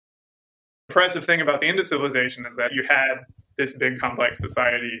impressive thing about the Indus civilization is that you had this big complex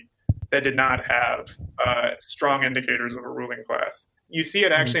society that did not have strong indicators of a ruling class. You see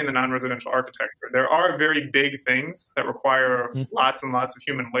it actually in the non-residential architecture. There are very big things that require lots and lots of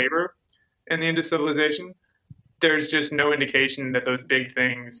human labor in the Indus civilization. There's just no indication that those big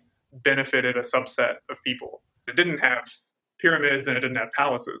things benefited a subset of people. It didn't have pyramids and it didn't have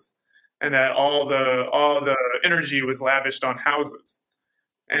palaces, and that all the energy was lavished on houses.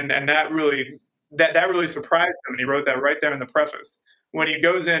 And that really surprised him, and he wrote that right there in the preface. When he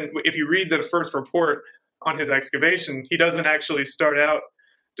goes in, if you read the first report on his excavation, he doesn't actually start out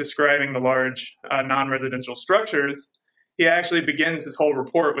describing the large non-residential structures. He actually begins his whole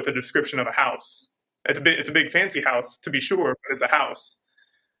report with a description of a house. It's a big fancy house, to be sure, but it's a house.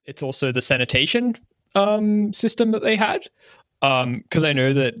 It's also the sanitation system that they had. Because I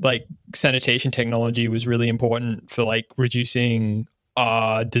know that like sanitation technology was really important for like reducing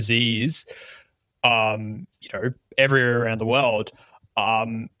disease, everywhere around the world.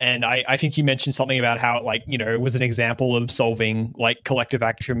 And I think you mentioned something about how it was an example of solving like collective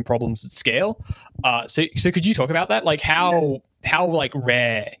action problems at scale. So could you talk about that? Like how like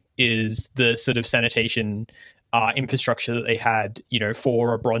rare is the sort of sanitation infrastructure that they had,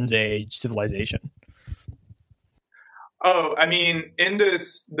 for a Bronze Age civilization? Oh, I mean,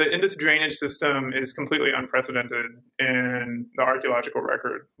 the Indus drainage system is completely unprecedented in the archaeological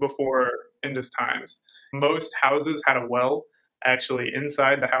record before Indus times. Most houses had a well actually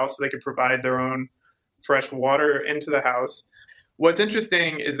inside the house so they could provide their own fresh water into the house. What's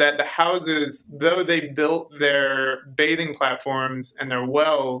interesting is that the houses, though they built their bathing platforms and their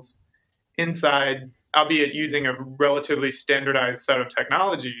wells inside, albeit using a relatively standardized set of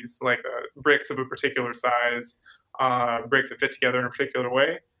technologies, like bricks of a particular size, bricks that fit together in a particular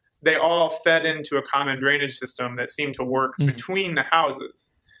way, they all fed into a common drainage system that seemed to work between the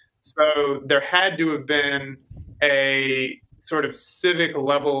houses. So there had to have been a sort of civic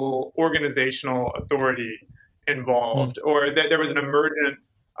level organizational authority involved, or that there was an emergent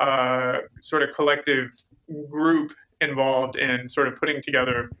sort of collective group involved in sort of putting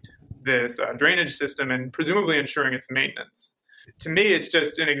together this drainage system and presumably ensuring its maintenance. To me, it's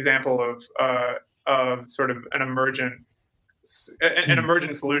just an example of sort of an emergent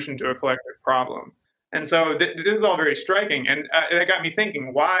solution to a collective problem. And so this is all very striking, and that got me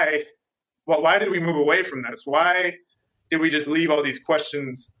thinking: why did we move away from this? Why did we just leave all these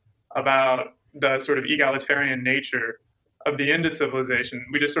questions about the sort of egalitarian nature of the Indus civilization?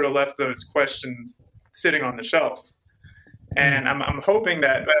 We just sort of left those questions sitting on the shelf. And I'm hoping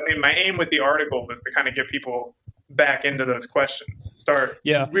that, my aim with the article was to kind of get people back into those questions, start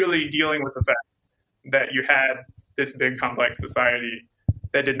really dealing with the fact that you had this big complex society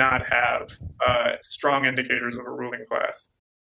that did not have strong indicators of a ruling class.